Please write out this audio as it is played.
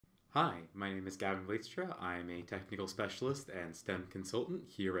Hi, my name is Gavin Blaikstra. I'm a technical specialist and STEM consultant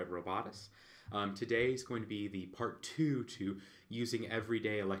here at Robotis. Today is going to be the part 2 to using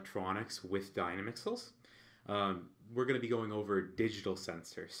everyday electronics with Dynamixels. We're going to be going over digital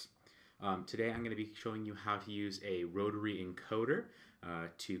sensors. Today I'm going to be showing you how to use a rotary encoder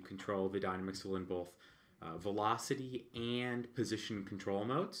to control the Dynamixel in both velocity and position control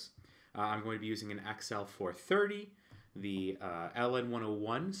modes. I'm going to be using an XL430, the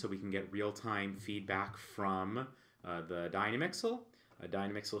LN101, so we can get real-time feedback from the Dynamixel, a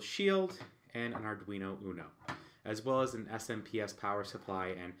Dynamixel Shield, and an Arduino Uno, as well as an SMPS power supply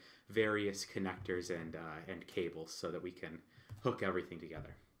and various connectors and cables so that we can hook everything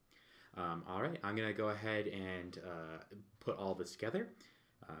together. All right, I'm going to go ahead and put all this together.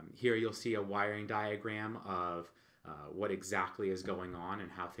 Here you'll see a wiring diagram of what exactly is going on and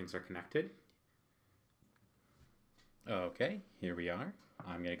how things are connected. Okay, here we are.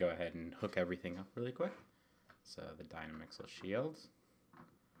 I'm going to go ahead and hook everything up really quick. So the Dynamixel Shield.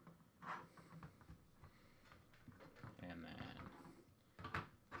 And then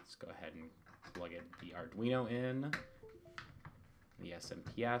let's go ahead and plug in the Arduino in, the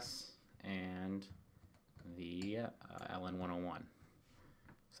SMPS, and the LN101.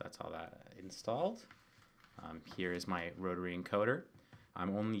 So that's all that installed. Here is my rotary encoder.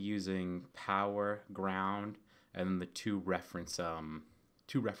 I'm only using power, ground, and then the two reference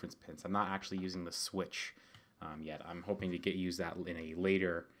pins. I'm not actually using the switch yet. I'm hoping to use that in a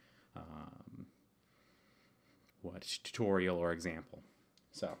later tutorial or example.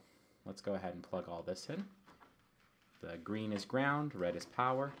 So let's go ahead and plug all this in. The green is ground, red is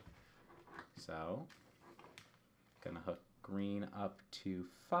power. So gonna hook green up to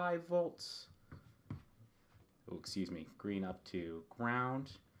 5 volts. Oh, excuse me, green up to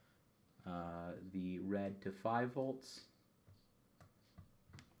ground. The red to 5 volts,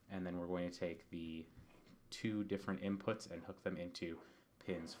 and then we're going to take the 2 different inputs and hook them into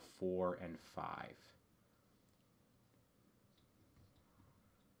pins 4 and 5.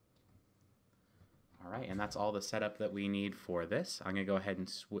 Alright, and that's all the setup that we need for this. I'm going to go ahead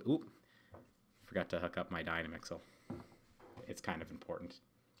and forgot to hook up my Dynamixel. It's kind of important.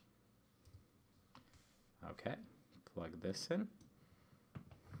 Okay, plug this in.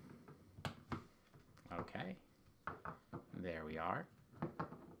 Okay, there we are.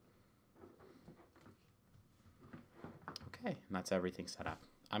 Okay, and that's everything set up.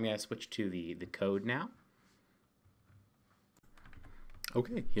 I'm going to switch to the code now.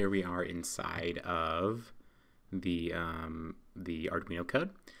 Okay, here we are inside of the Arduino code.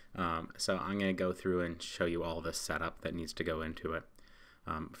 So I'm going to go through and show you all the setup that needs to go into it.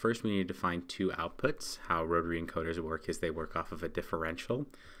 First, we need to define 2 outputs. How rotary encoders work is they work off of a differential.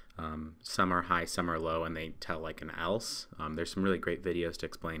 Some are high, some are low, and they tell like an else. There's some really great videos to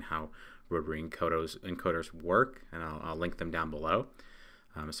explain how rotary encoders work, and I'll link them down below.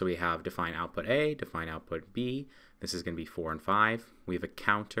 So we have define output A, define output B. This is going to be 4 and 5. We have a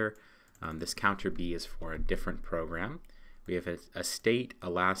counter. This counter B is for a different program. We have a state,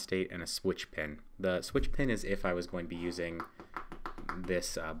 a last state, and a switch pin. The switch pin is if I was going to be using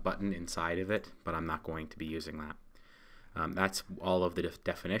this button inside of it, but I'm not going to be using that. That's all of the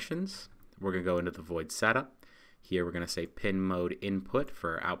definitions. We're going to go into the void setup. Here we're going to say pin mode input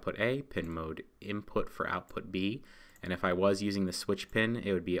for output A, pin mode input for output B, and if I was using the switch pin,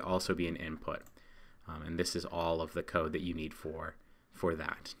 it would also be an input. And this is all of the code that you need for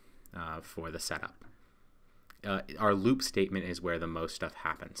that, for the setup. Our loop statement is where the most stuff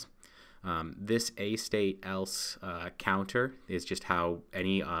happens. This A state else counter is just how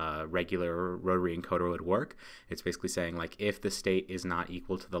any regular rotary encoder would work. It's basically saying like if the state is not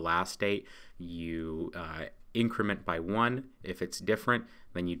equal to the last state, you increment by 1. If it's different,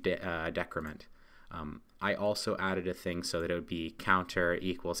 then you decrement. I also added a thing so that it would be counter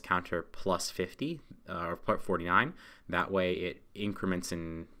equals counter plus 50 or 49. That way it increments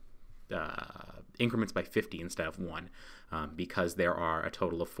by 50 instead of 1, because there are a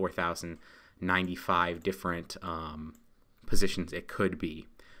total of 4,095 different positions it could be,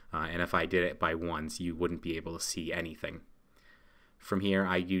 and if I did it by ones, you wouldn't be able to see anything. From here,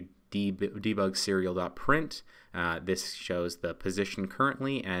 I do debug serial.print. This shows the position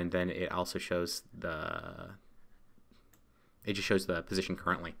currently, and then it also shows the position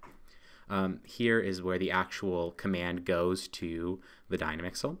currently. Here is where the actual command goes to the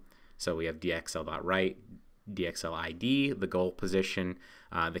Dynamixel. So we have dxl.write, DXL ID, the goal position,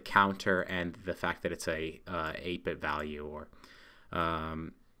 the counter, and the fact that it's a 8-bit value,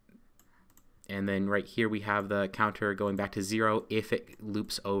 And then right here we have the counter going back to 0 if it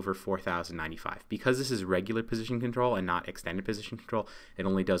loops over 4095. Because this is regular position control and not extended position control, it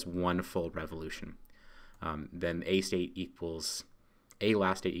only does one full revolution. Then A state equals A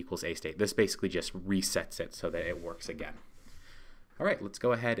last state equals A state. This basically just resets it so that it works again. All right, let's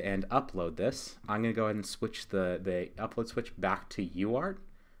go ahead and upload this. I'm going to go ahead and switch the upload switch back to UART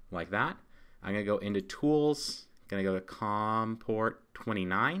like that. I'm going to go into Tools. Going to go to COM port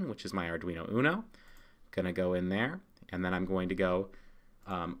 29, which is my Arduino Uno. Going to go in there, and then I'm going to go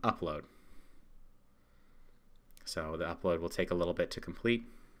upload. So the upload will take a little bit to complete,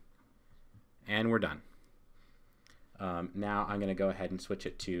 and we're done. Now I'm going to go ahead and switch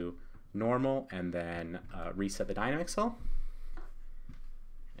it to normal, and then reset the Dynamixel.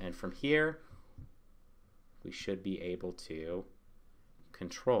 And from here, we should be able to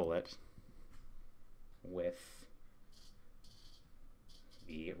control it with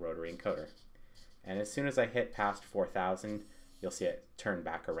the rotary encoder. And as soon as I hit past 4000, you'll see it turn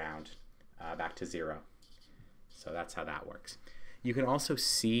back around, back to 0. So that's how that works. You can also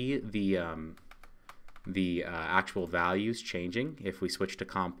see the actual values changing if we switch to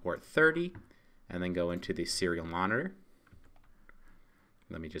COM port 30 and then go into the serial monitor.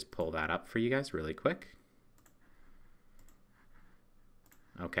 Let me just pull that up for you guys really quick.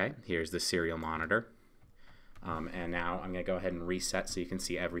 Okay, here's the serial monitor. And now I'm going to go ahead and reset so you can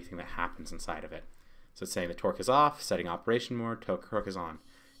see everything that happens inside of it. So it's saying the torque is off, setting operation mode, torque is on.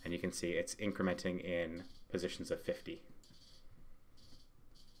 And you can see it's incrementing in positions of 50.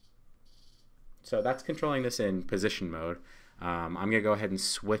 So that's controlling this in position mode. I'm going to go ahead and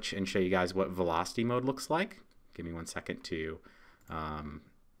switch and show you guys what velocity mode looks like. Give me 1 second to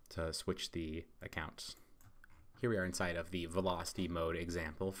switch the accounts. Here we are inside of the velocity mode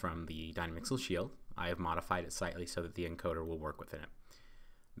example from the Dynamixel Shield. I have modified it slightly so that the encoder will work within it.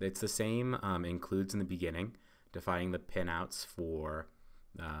 It's the same includes in the beginning, defining the pinouts for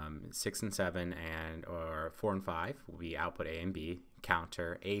 6 and 7 or 4 and 5 will be output A and B,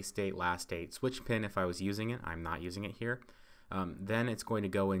 counter, A state, last state, switch pin if I was using it. I'm not using it here. Then it's going to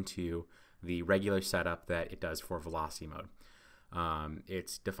go into the regular setup that it does for velocity mode.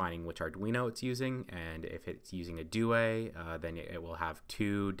 It's defining which Arduino it's using, and if it's using a DUA, then it will have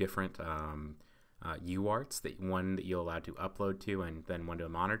 2 different UARTs, one that you're allowed to upload to and then one to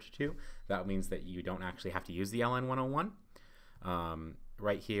monitor to. That means that you don't actually have to use the LN101.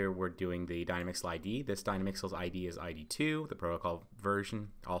 Right here we're doing the Dynamixel ID. This Dynamixel's ID is ID2, the protocol version,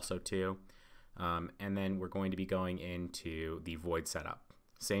 also 2. And then we're going to be going into the void setup.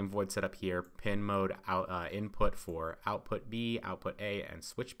 Same void setup here, pin mode, input for output B, output A, and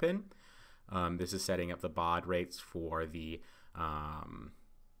switch pin. This is setting up the baud rates for the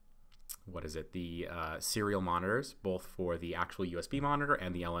serial monitors, both for the actual USB monitor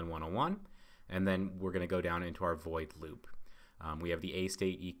and the LN101. And then we're going to go down into our void loop. We have the A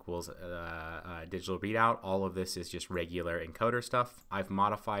state equals digital readout. All of this is just regular encoder stuff. I've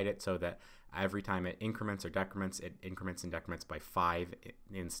modified it so that every time it increments or decrements, it increments and decrements by 5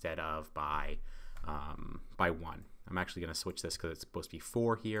 instead of by 1. I'm actually going to switch this because it's supposed to be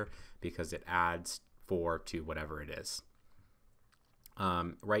 4 here because it adds 4 to whatever it is.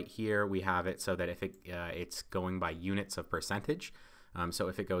 Right here we have it so that if it's going by units of percentage. So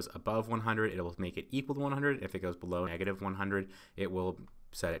if it goes above 100, it will make it equal to 100. If it goes below negative 100, it will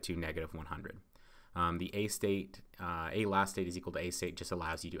set it to negative 100. The A state, A last state is equal to A state just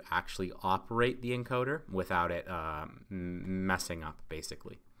allows you to actually operate the encoder without it messing up,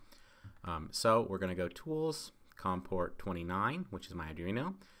 basically. So we're going to go Tools, COM port 29, which is my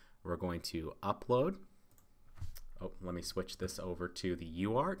Arduino. We're going to upload. Oh, let me switch this over to the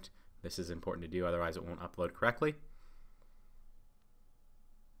UART. This is important to do, otherwise it won't upload correctly.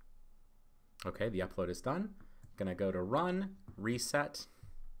 Okay, the upload is done. I'm gonna go to Run, Reset,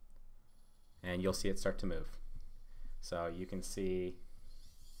 and you'll see it start to move. So you can see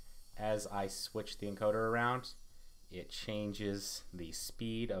as I switch the encoder around, it changes the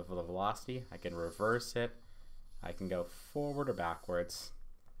speed of the velocity. I can reverse it, I can go forward or backwards,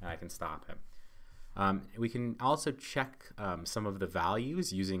 and I can stop it. We can also check some of the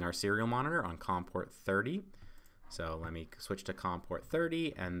values using our serial monitor on COM port 30. So let me switch to COM port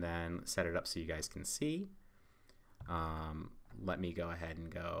 30 and then set it up so you guys can see. Let me go ahead and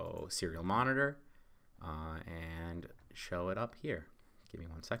go serial monitor and show it up here. Give me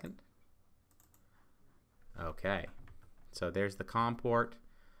 1 second. Okay, so there's the COM port,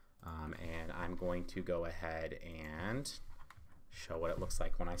 and I'm going to go ahead and show what it looks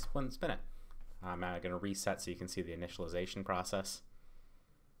like when I spin it. I'm going to reset so you can see the initialization process.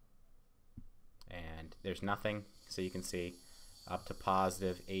 And there's nothing, so you can see up to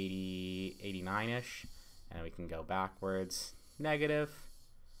positive 80, 89-ish, and we can go backwards, negative,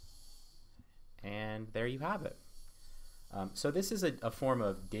 and there you have it. So this is a form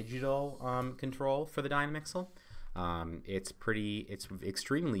of digital control for the Dynamixel. It's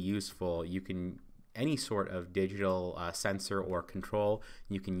extremely useful. You can any sort of digital sensor or control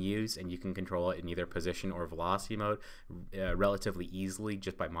you can use, and you can control it in either position or velocity mode relatively easily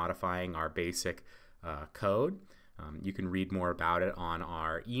just by modifying our basic code. You can read more about it on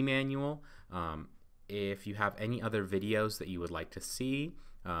our e-manual. If you have any other videos that you would like to see,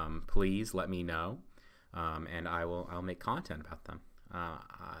 please let me know, and I'll make content about them.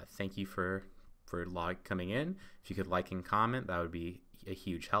 Thank you for coming in. If you could like and comment, that would be a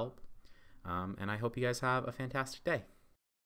huge help. And I hope you guys have a fantastic day.